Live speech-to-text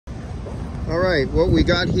All right, what we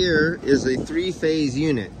got here is a 3-phase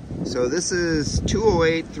unit. So this is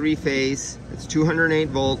 208 3-phase. It's 208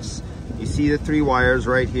 volts. You see the 3 wires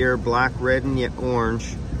right here, black, red, and yet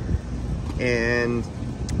orange. And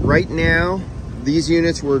right now, these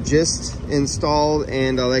units were just installed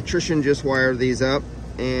and the electrician just wired these up,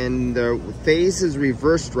 and the phase is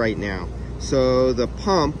reversed right now. So the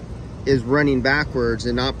pump is running backwards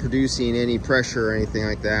and not producing any pressure or anything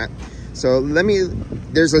like that. So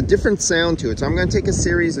there's a different sound to it. So I'm gonna take a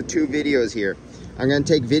series of 2 videos here. I'm gonna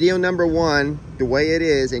take video number 1, the way it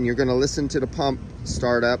is, and you're gonna listen to the pump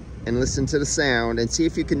start up and listen to the sound and see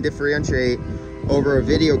if you can differentiate over a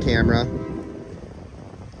video camera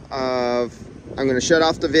of, I'm gonna shut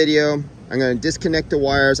off the video, I'm gonna disconnect the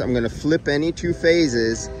wires, I'm gonna flip any 2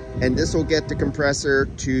 phases, and this will get the compressor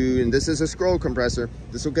to, and this is a scroll compressor,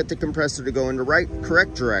 this will get the compressor to go in the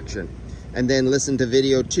correct direction. And then listen to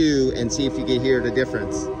video 2 and see if you can hear the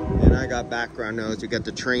difference. And I got background noise. You got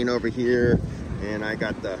the train over here, and I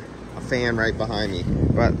got a fan right behind me.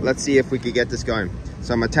 But let's see if we could get this going.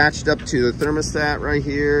 So I'm attached up to the thermostat right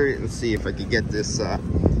here. Let's see if I could get this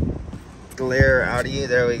glare out of you.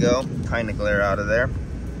 There we go. Kind of glare out of there.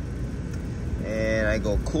 And I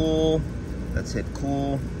go cool. Let's hit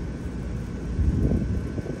cool.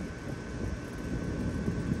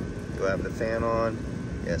 Do I have the fan on?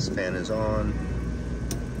 Yes, fan is on.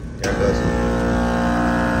 There it goes.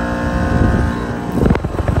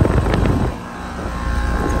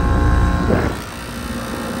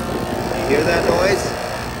 You hear that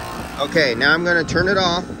noise? Okay, now I'm going to turn it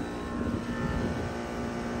off.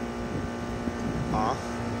 Off.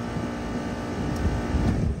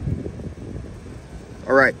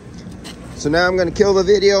 All right. So now I'm going to kill the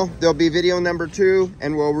video. There'll be video number 2,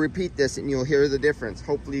 and we'll repeat this and you'll hear the difference.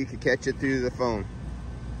 Hopefully you can catch it through the phone.